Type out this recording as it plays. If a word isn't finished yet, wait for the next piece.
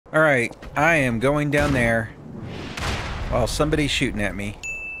Alright, I am going down there while somebody's shooting at me.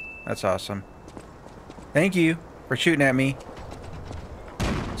 That's awesome. Thank you for shooting at me.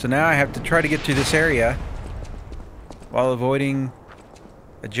 So now I have to try to get to this area while avoiding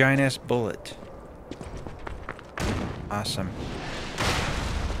a giant-ass bullet. Awesome.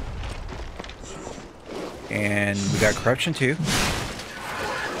 And we got corruption too.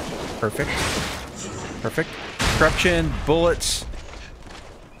 Perfect. Perfect. Corruption, bullets,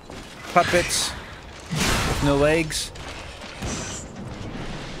 puppets with no legs.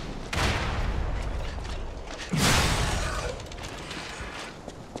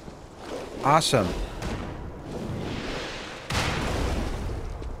 Awesome.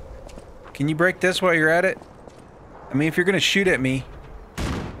 Can you break this while you're at it? I mean, if you're gonna shoot at me.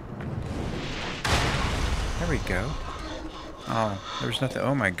 There we go. Oh, there's nothing.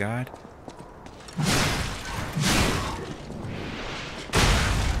 Oh my god.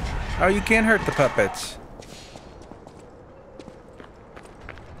 Oh, you can't hurt the puppets.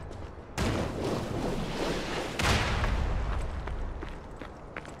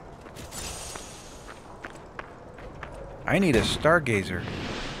 I need a stargazer.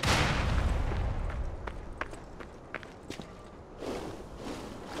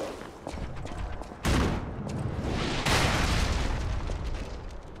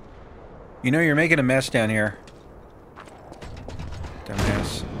 You know you're making a mess down here.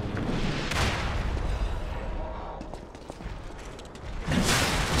 Dumbass.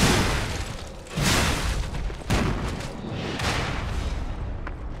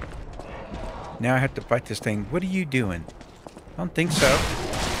 Now I have to fight this thing. What are you doing? I don't think so.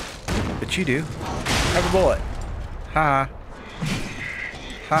 But you do. Have a bullet. Ha.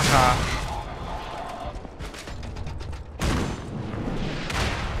 Ha ha.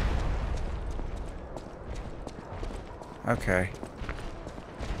 Okay.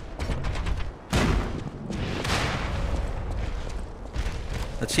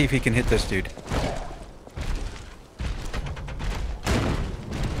 Let's see if he can hit this dude.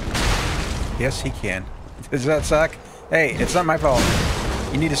 Yes, he can. Does that suck? Hey, it's not my fault.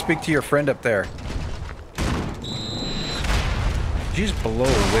 You need to speak to your friend up there. Did you just blow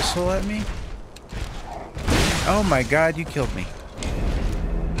a whistle at me? Oh my god, you killed me.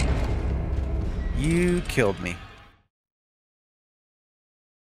 You killed me.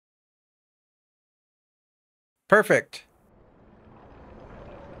 Perfect.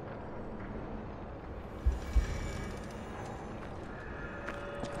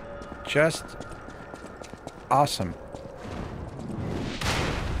 Just awesome.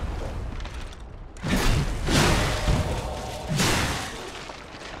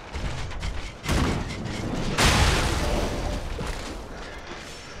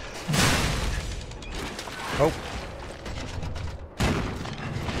 Oh.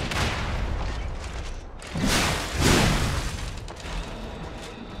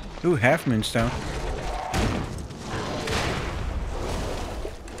 Ooh, half moonstone.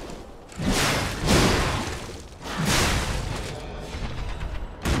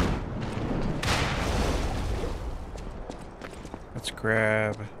 Let's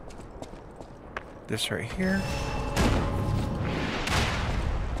grab this right here.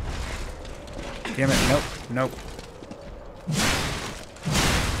 Damn it, nope, nope.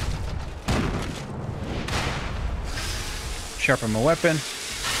 Sharpen my weapon.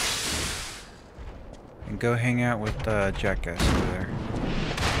 And go hang out with Jackass over there.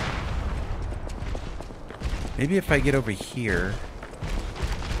 Maybe if I get over here,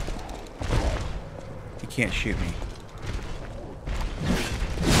 he can't shoot me.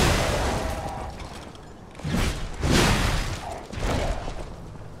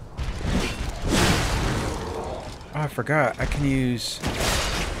 Oh, I forgot. I can use...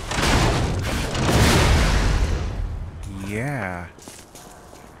 Yeah.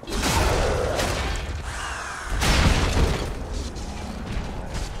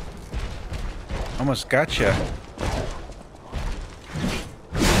 Almost gotcha.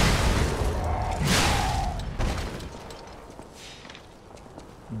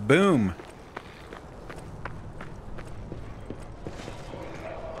 Boom.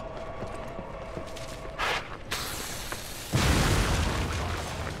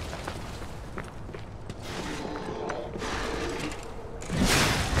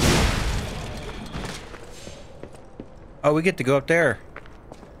 Oh, we get to go up there.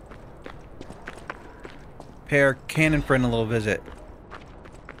 Pay our cannon friend a little visit.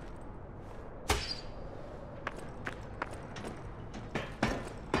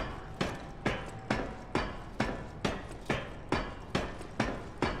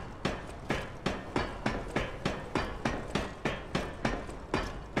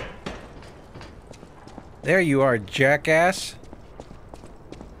 There you are, jackass.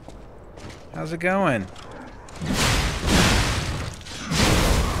 How's it going?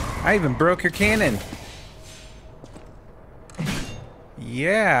 I even broke your cannon.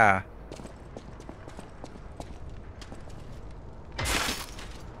 Yeah.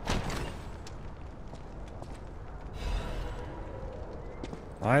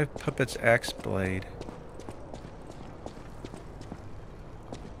 Live Puppets Axe Blade.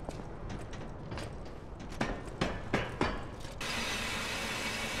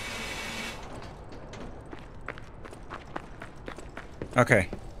 Okay.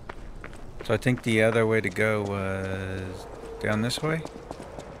 So I think the other way to go was down this way.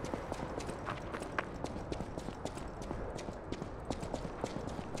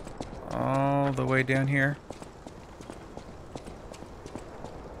 All the way down here.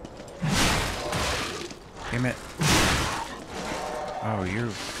 Damn it. Oh, you're...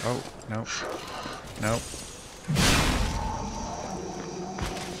 Oh, nope. Nope.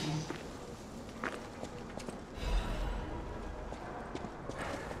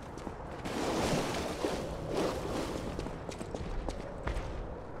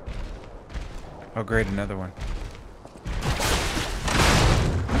 Oh, great, another one.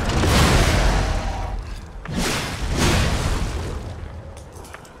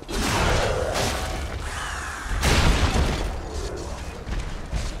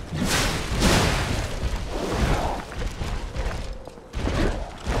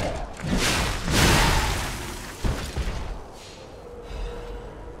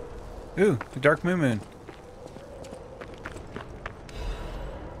 Ooh, the Dark Moon.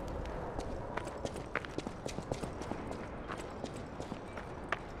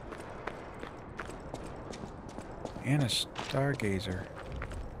 And a stargazer.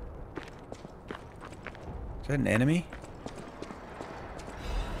 Is that an enemy?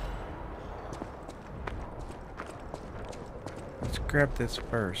 Let's grab this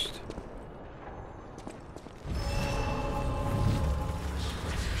first.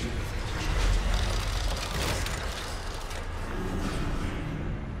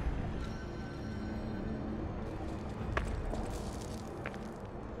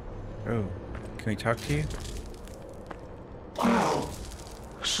 Oh, can we talk to you? Wow,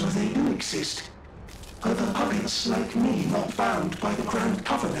 so they do exist. Other puppets like me not bound by the Grand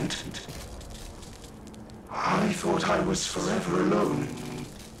Covenant. I thought I was forever alone.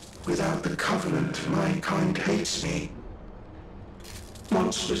 Without the Covenant, my kind hates me.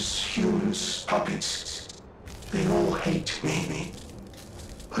 Monsters, humans, puppets, they all hate me.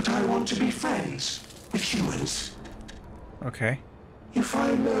 But I want to be friends with humans. Okay. If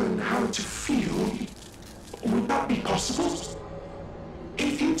I learn how to feel, would that be possible?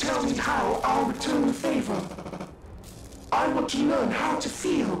 If you tell me how, I'll return the favor. I want to learn how to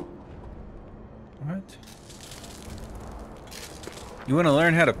feel. What? You want to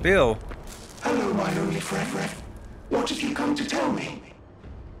learn how to feel? Hello, my only friend. What have you come to tell me?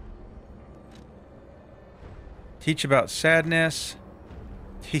 Teach about sadness.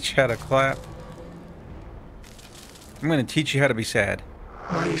 Teach how to clap. I'm going to teach you how to be sad.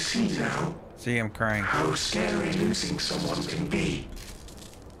 I see now. See, I'm crying. How scary losing someone can be.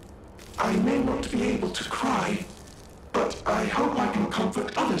 I may not be able to cry, but I hope I can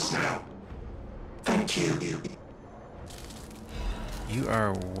comfort others now. Thank you. You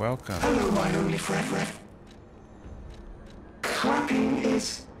are welcome. Hello, my only friend. Clapping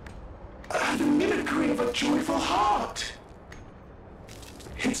is the mimicry of a joyful heart.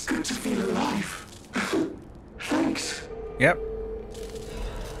 It's good to feel alive. Thanks. Yep.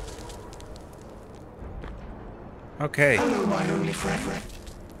 Okay. Hello, my only friend.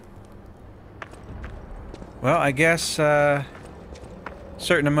 Well, I guess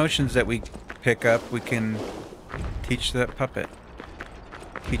certain emotions that we pick up, we can teach that puppet.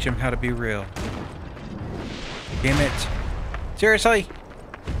 Teach him how to be real. Damn it. Seriously?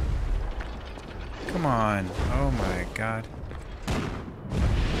 Come on. Oh my god.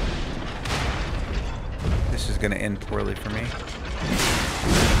 This is going to end poorly for me.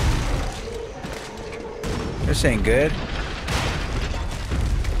 This ain't good.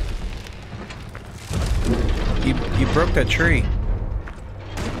 You broke that tree.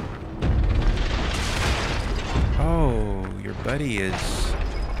 Oh, your buddy is...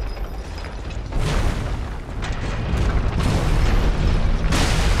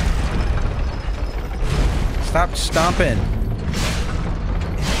 Stop stomping.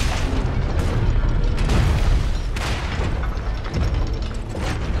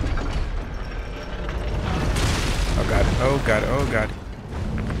 Oh god, oh god, oh god.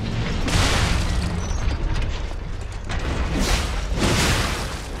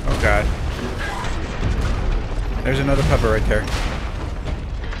 Oh god. There's another puppet right there.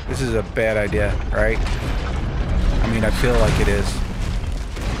 This is a bad idea, right? I mean, I feel like it is.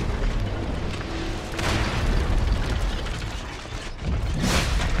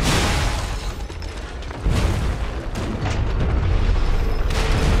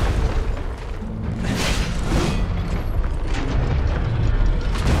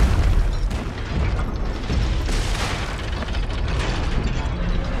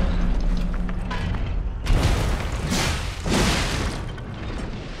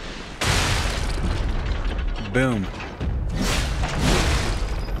 Boom.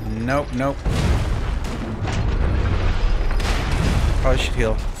 Nope, nope. Probably should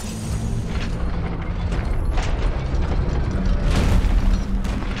heal.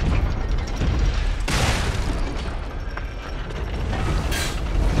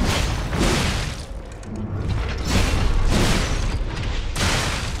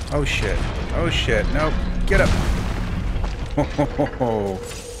 Oh shit. Oh shit. Nope. Get up. Oh,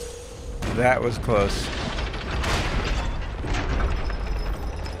 that was close.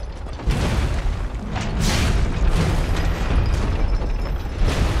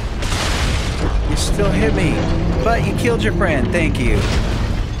 Still hit me, but you killed your friend. Thank you.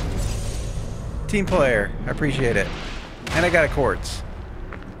 Team player. I appreciate it. And I got a quartz.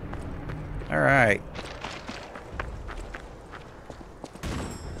 Alright.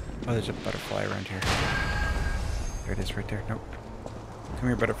 Oh, there's a butterfly around here. There it is right there. Nope. Come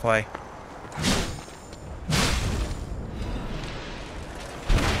here, butterfly.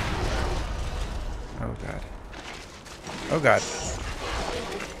 Oh, God. Oh, God.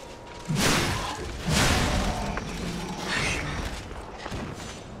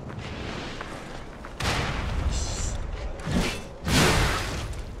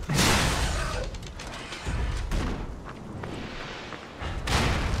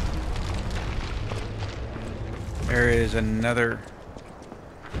 There is another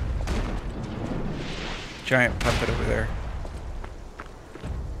giant puppet over there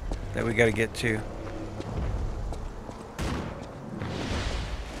that we gotta get to.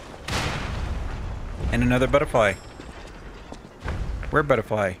 And another butterfly. Where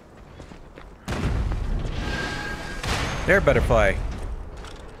butterfly? There butterfly.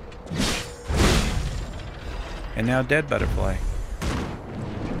 And now dead butterfly.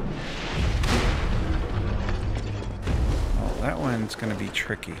 That one's gonna be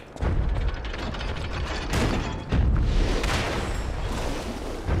tricky.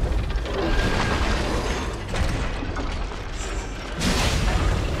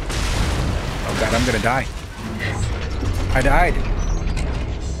 Oh God, I'm gonna die. I died.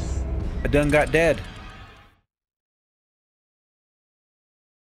 I done got dead.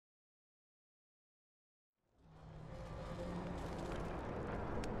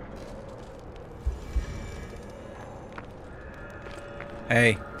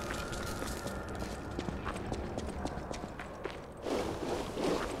 Hey.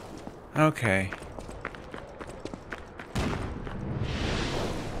 Okay.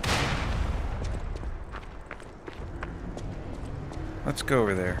 Let's go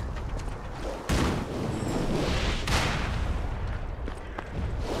over there.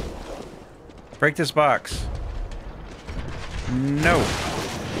 Break this box. No.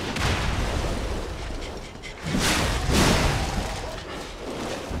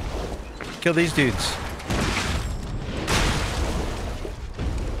 Kill these dudes.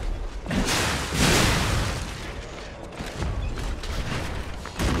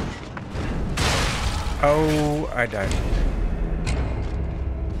 Oh, I died.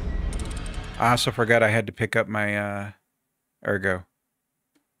 I also forgot I had to pick up my ergo.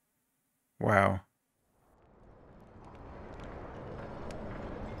 Wow.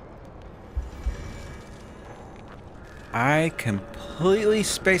 I completely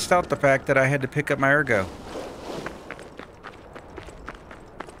spaced out the fact that I had to pick up my ergo.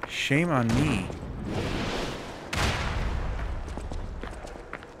 Shame on me.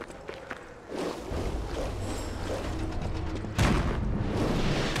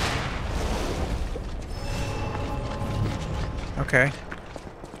 Okay.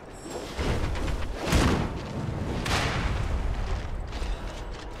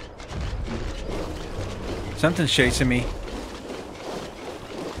 Something's chasing me.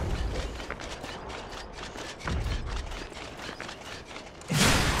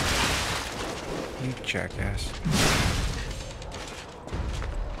 You jackass.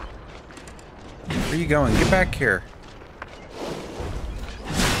 Where are you going? Get back here.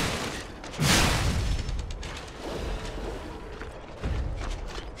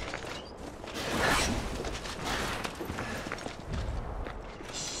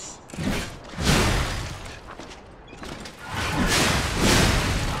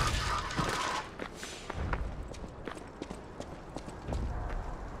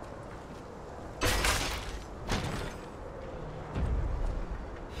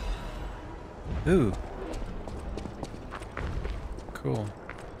 Ooh. Cool.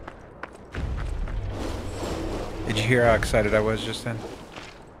 Did you hear how excited I was just then?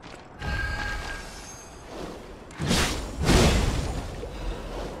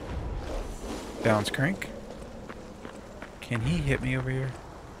 Balance crank. Can he hit me over here?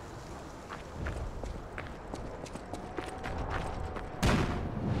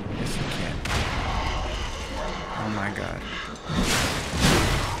 Yes, he can. Oh my god.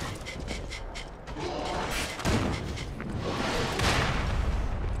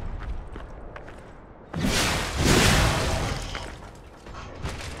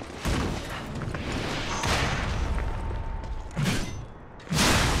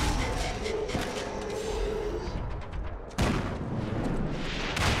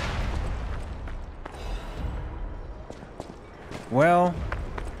 Well,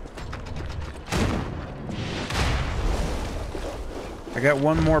 I got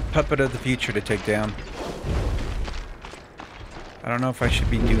one more puppet of the future to take down. I don't know if I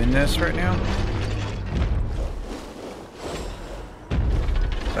should be doing this right now.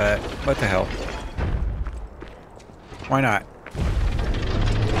 But what the hell? Why not?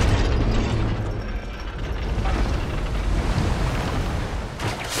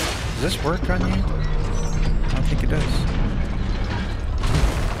 Does this work on you? I don't think it does.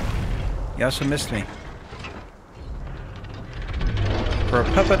 You also missed me. For a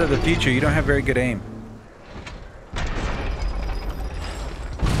puppet of the future, you don't have very good aim.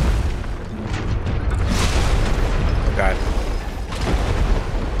 Oh god.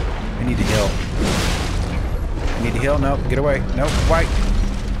 I need to heal. I need to heal. Nope, get away. Nope, why?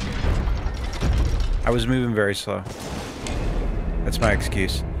 I was moving very slow. That's my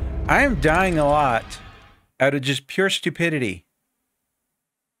excuse. I am dying a lot out of just pure stupidity.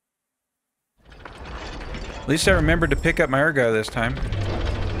 At least I remembered to pick up my ergo this time.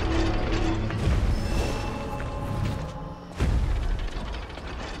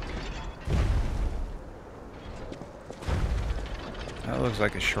 That looks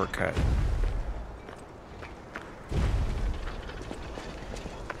like a shortcut.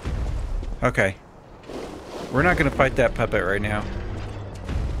 Okay. We're not going to fight that puppet right now.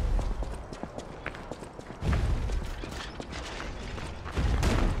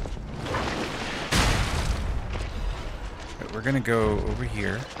 We're gonna go over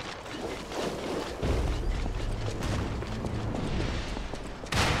here.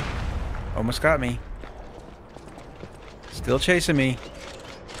 Almost got me. Still chasing me.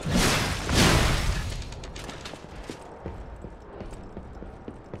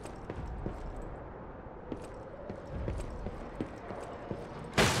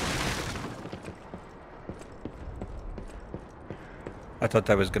 I thought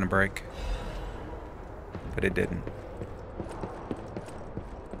that was gonna break, but it didn't.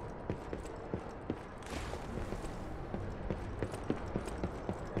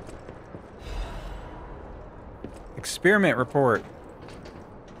 Experiment report.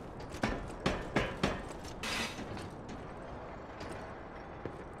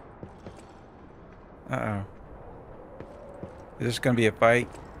 Uh-oh. Is this going to be a fight?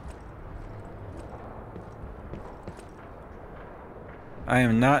 I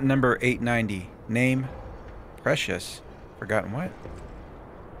am not number 890. Name, Precious. Forgotten what?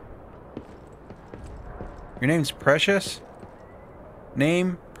 Your name's Precious?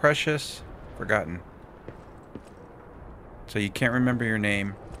 Name, Precious, forgotten. So you can't remember your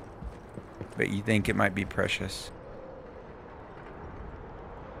name, but you think it might be Precious.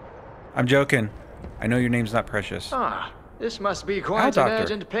 I'm joking. I know your name's not Precious. Ah, this must be quite an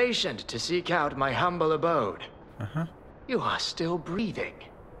urgent patient to seek out my humble abode. Uh-huh. You are still breathing.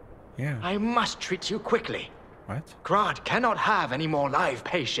 Yeah. I must treat you quickly. What? Krat cannot have any more live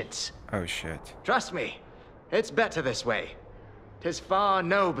patients. Oh, shit. Trust me, it's better this way. 'Tis far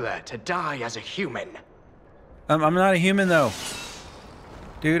nobler to die as a human. I'm not a human, though.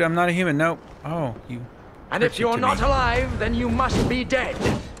 Dude, I'm not a human. Nope. Oh, you... And if you're not alive, then you must be dead.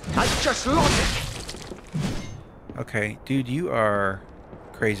 That's just logic. Okay, dude, you are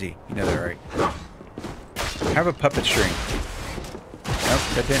crazy. You know that, right? Have a puppet string. Nope,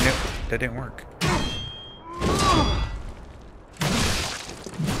 that didn't work.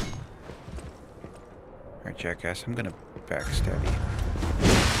 Alright, jackass, I'm gonna backstab you.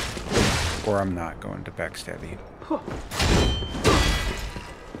 Or I'm not going to backstab you.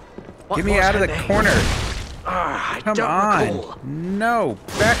 Get me out of the corner! Come on! No!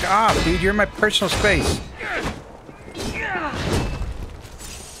 Back off, dude! You're in my personal space!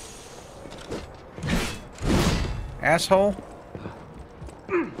 Asshole!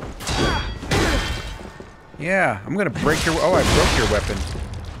 Yeah, I'm gonna break your... Oh, I broke your weapon.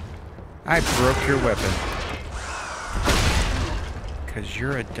 I broke your weapon. Because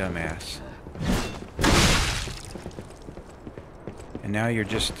you're a dumbass. And now you're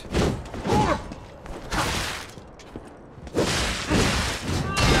just... Oh,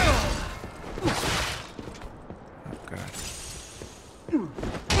 God.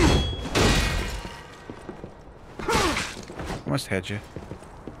 Almost had you.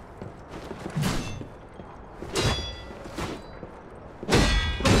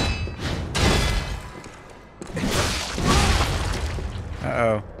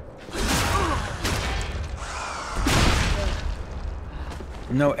 Uh-oh.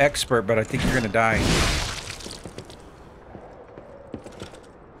 I'm no expert, but I think you're gonna die.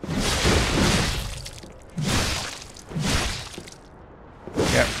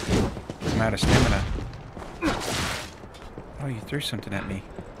 Yep. I'm out of stamina. Oh, you threw something at me.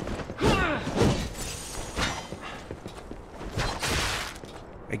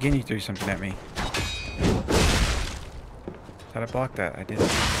 Again, you threw something at me. Thought I blocked that. I didn't.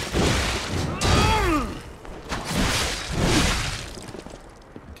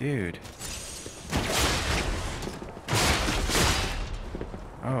 Dude.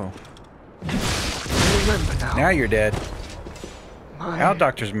 Oh. Remember Now you're dead. my Owl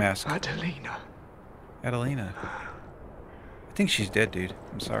doctor's mask. Adelina. Adelina. I think she's dead, dude.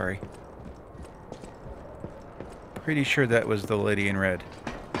 I'm sorry. Pretty sure that was the lady in red.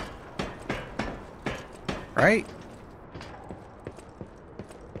 Right?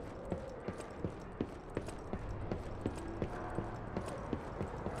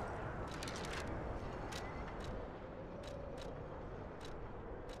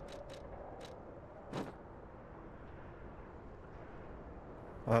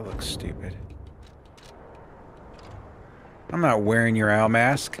 Well, that looks stupid. I'm not wearing your owl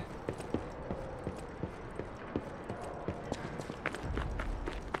mask.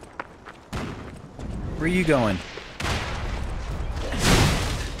 Where are you going?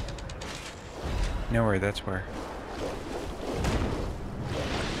 Nowhere, that's where.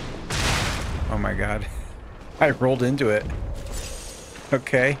 Oh my God. I rolled into it.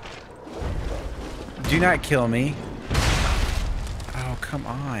 Okay. Do not kill me. Oh, come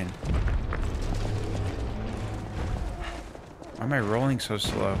on. Why am I rolling so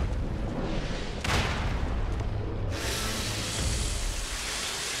slow?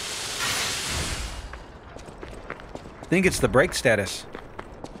 I think it's the brake status.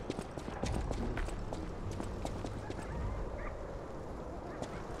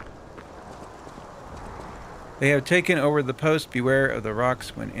 They have taken over the post. Beware of the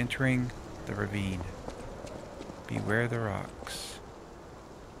rocks when entering the ravine. Beware the rocks.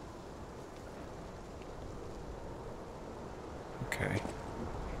 Okay.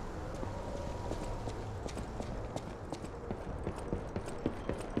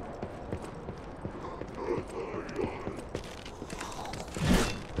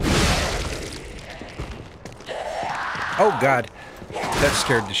 Oh God, that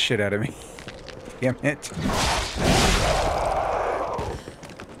scared the shit out of me. Damn it.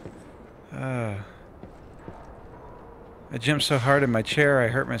 I jumped so hard in my chair I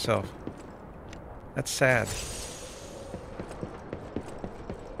hurt myself. That's sad.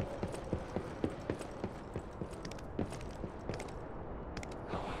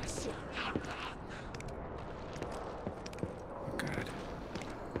 Oh God.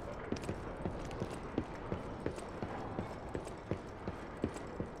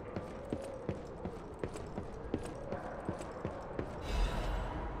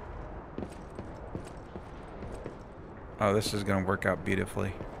 Oh, this is going to work out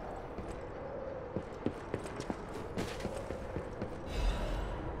beautifully.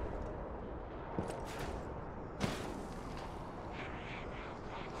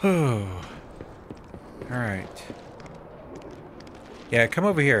 Oh. All right. Yeah, come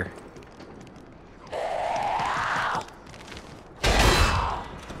over here.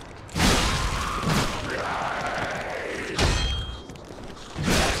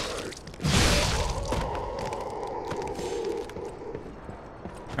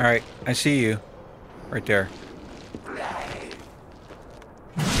 All right, I see you. Right there.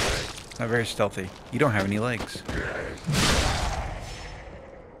 Not very stealthy. You don't have any legs.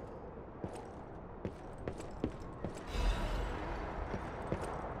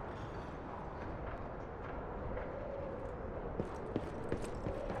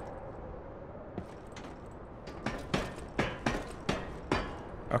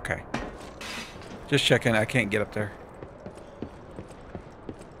 Okay. Just checking. I can't get up there.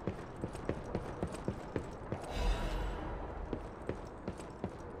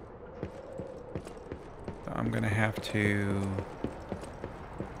 I'm gonna have to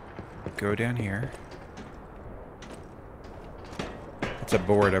go down here. It's a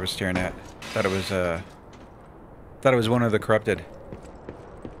board I was staring at. Thought it was one of the corrupted.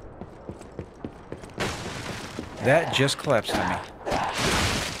 That just collapsed on me.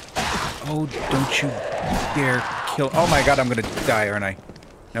 Oh, don't you dare kill. Oh my god, I'm gonna die, aren't I?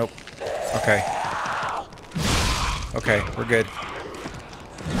 Nope. Okay. Okay, we're good.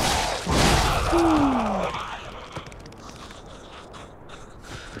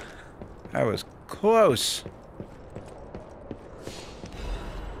 That was close.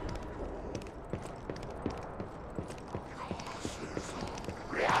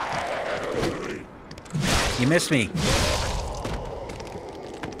 You missed me.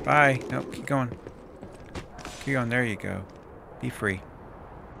 Bye. Nope, keep going. Keep going. There you go. Be free.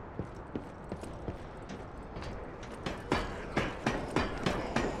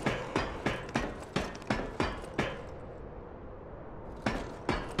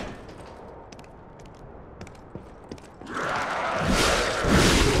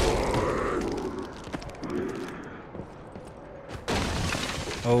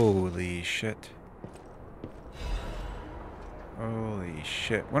 Holy shit. Holy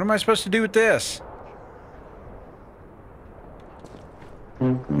shit. What am I supposed to do with this?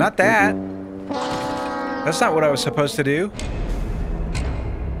 Not that. That's not what I was supposed to do.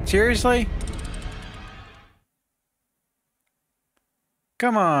 Seriously?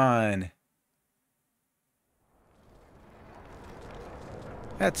 Come on.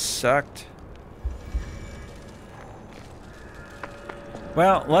 That sucked.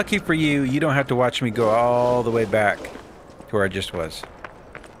 Well, lucky for you, you don't have to watch me go all the way back to where I just was.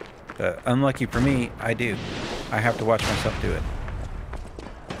 But unlucky for me, I do. I have to watch myself do it.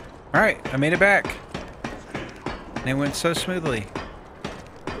 Alright, I made it back. And it went so smoothly.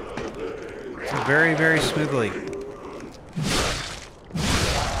 So very, very smoothly.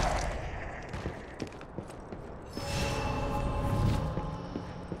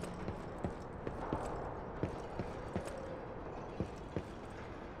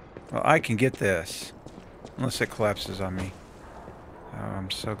 Well, I can get this. Unless it collapses on me. Oh,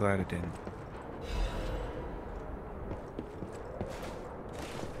 I'm so glad it didn't.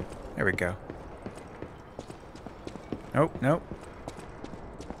 There we go. Nope, nope.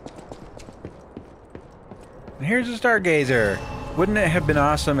 And here's a stargazer. Wouldn't it have been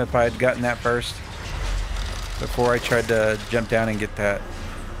awesome if I had gotten that first? Before I tried to jump down and get that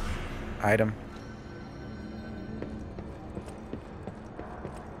item?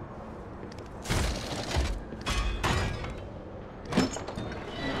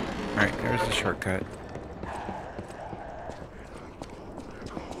 Alright, there's the shortcut.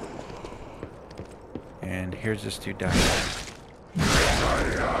 And here's this dude down there.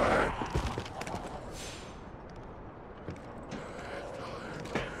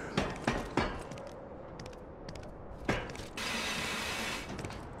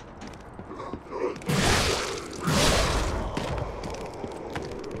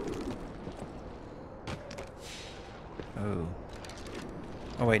 Oh.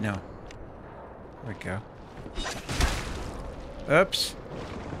 Oh wait, no. There we go. Oops.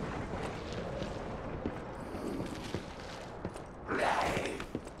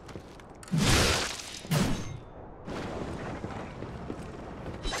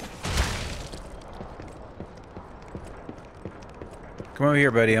 Come over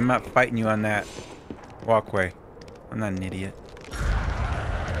here, buddy. I'm not fighting you on that walkway. I'm not an idiot.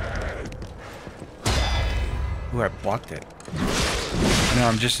 Ooh, I blocked it. No,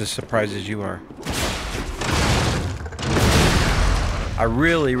 I'm just as surprised as you are. I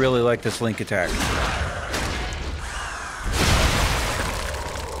really, really like this link attack.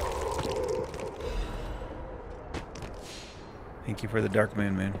 Thank you for the Dark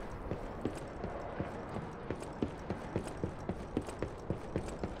Moon, man.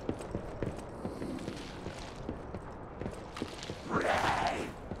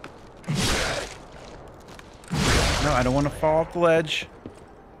 No, I don't want to fall off the ledge.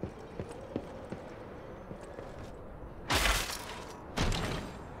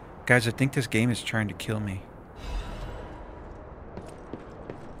 Guys, I think this game is trying to kill me.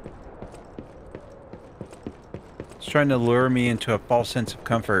 It's trying to lure me into a false sense of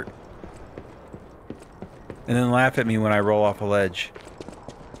comfort. And then laugh at me when I roll off a ledge.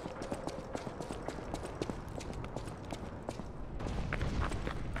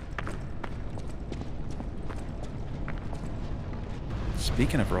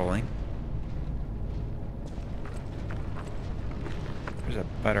 Speaking of rolling, there's a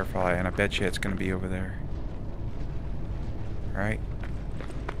butterfly, and I bet you it's going to be over there. Right?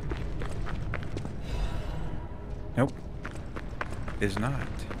 Nope. Is not.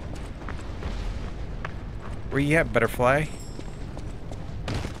 Where you at, butterfly?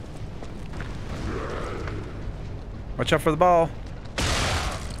 Watch out for the ball.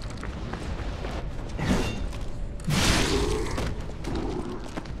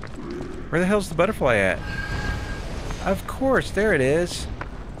 Where the hell's the butterfly at? Of course, there it is.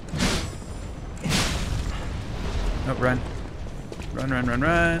 Oh, run. Run, run, run,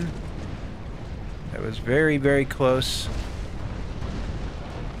 run. That was very, very close.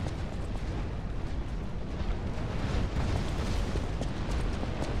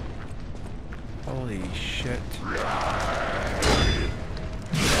 Holy shit.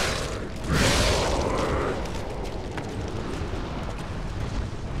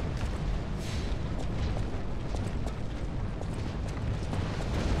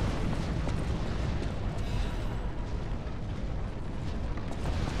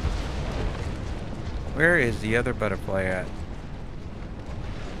 Where is the other butterfly at?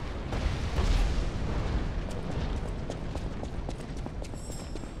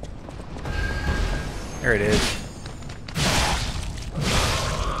 There it is.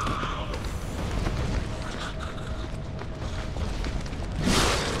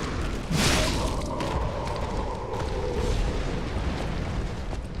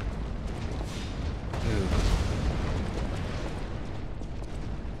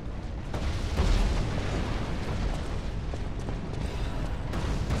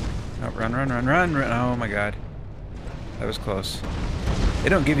 Run, run, run, run, run. Oh my god. That was close. They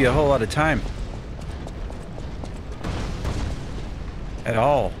don't give you a whole lot of time. At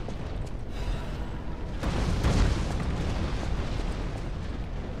all.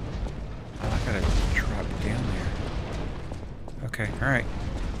 Oh, I gotta drop down there. Okay, alright.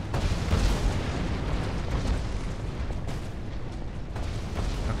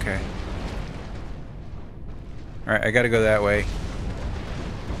 Okay. Alright, I gotta go that way.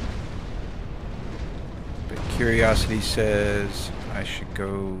 Curiosity says I should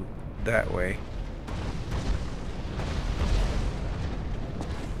go that way.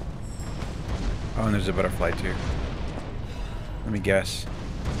 Oh, and there's a butterfly too. Let me guess.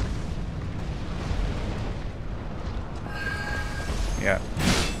 Yeah.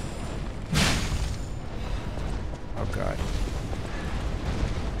 Oh god.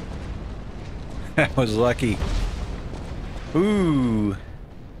 That was lucky. Ooh.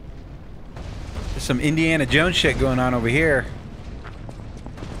 Some Indiana Jones shit going on over here.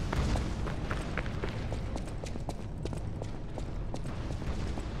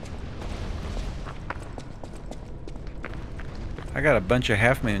 I got a bunch of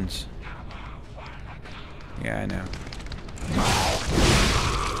half moons. Yeah, I know.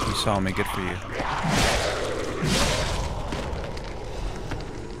 You saw me, good for you.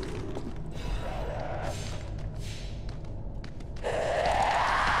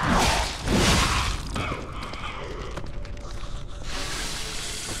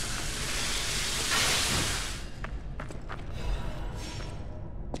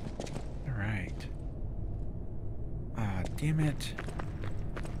 Damn it.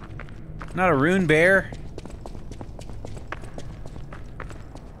 Not a rune bear.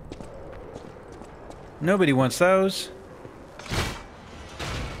 Nobody wants those.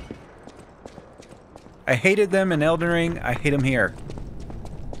 I hated them in Elden Ring. I hate them here.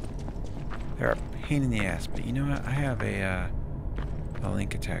 They're a pain in the ass. But you know what? I have a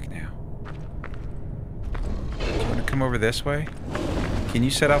link attack now. Do you want to come over this way? Can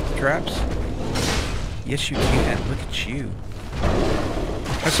you set off the traps? Yes, you can. Look at you.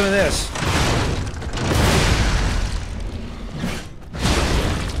 Have some of this.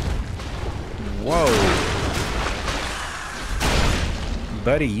 Whoa.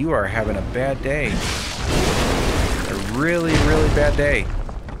 Buddy, you are having a bad day. A really, really bad day.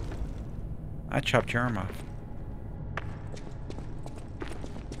 I chopped your arm off.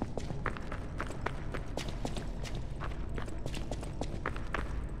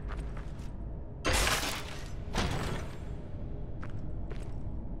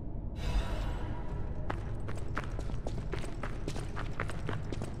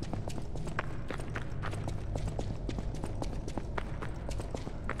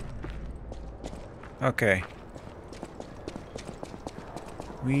 Okay.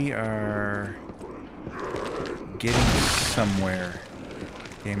 We are getting somewhere.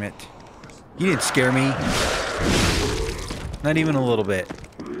 Damn it. You didn't scare me. Not even a little bit.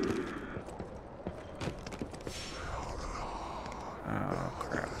 Oh,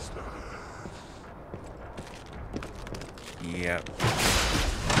 crap. Yep.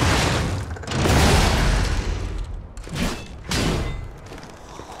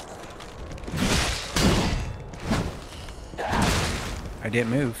 I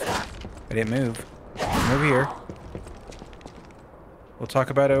didn't move. I didn't move. Come over here. We'll talk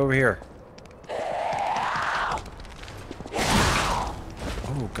about it over here.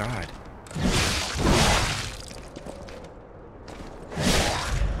 Oh, God.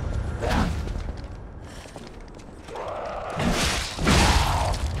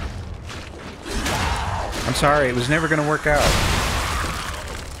 I'm sorry, it was never going to work out.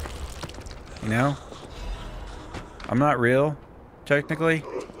 You know? I'm not real, technically.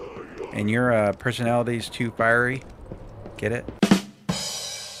 And your personality's too fiery. Get it?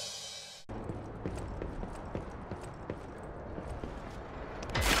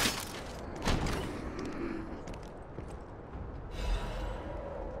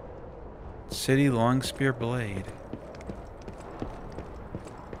 City long spear blade.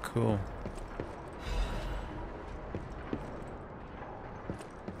 Cool.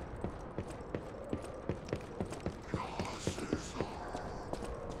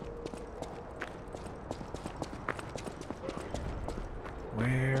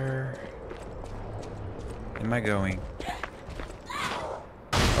 Where am I going?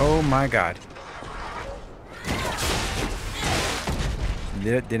 Oh my God.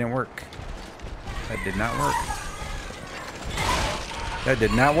 It didn't work. That did not work. That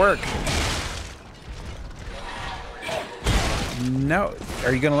did not work. No.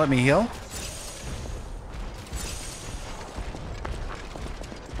 Are you going to let me heal?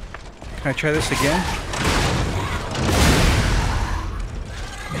 Can I try this again?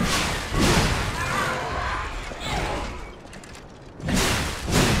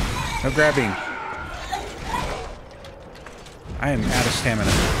 No grabbing. I am out of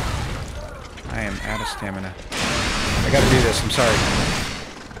stamina. I am out of stamina. I gotta do this, I'm sorry.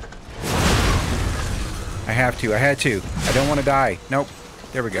 I have to, I had to. I don't want to die. Nope.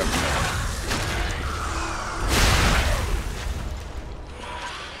 There we go.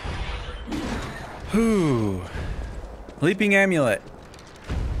 Whew. Leaping amulet.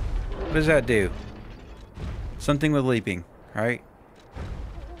 What does that do? Something with leaping, right?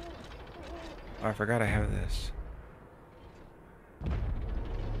 Oh, I forgot I have this.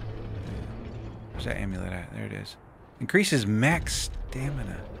 Where's that amulet at? There it is. Increases max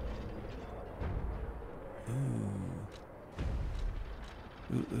stamina. Ooh.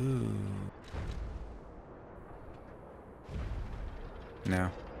 Ooh, ooh. No.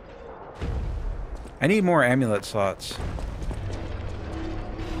 I need more amulet slots.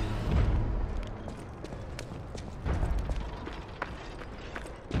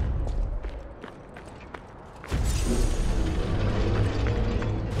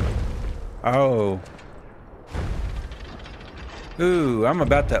 Oh. Ooh, I'm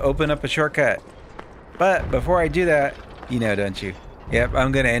about to open up a shortcut. But before I do that, you know, don't you? Yep,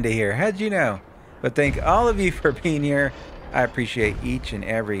 I'm going to end it here. How'd you know? But thank all of you for being here. I appreciate each and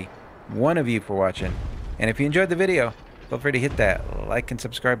every one of you for watching. And if you enjoyed the video, feel free to hit that like and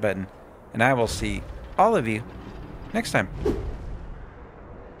subscribe button. And I will see all of you next time.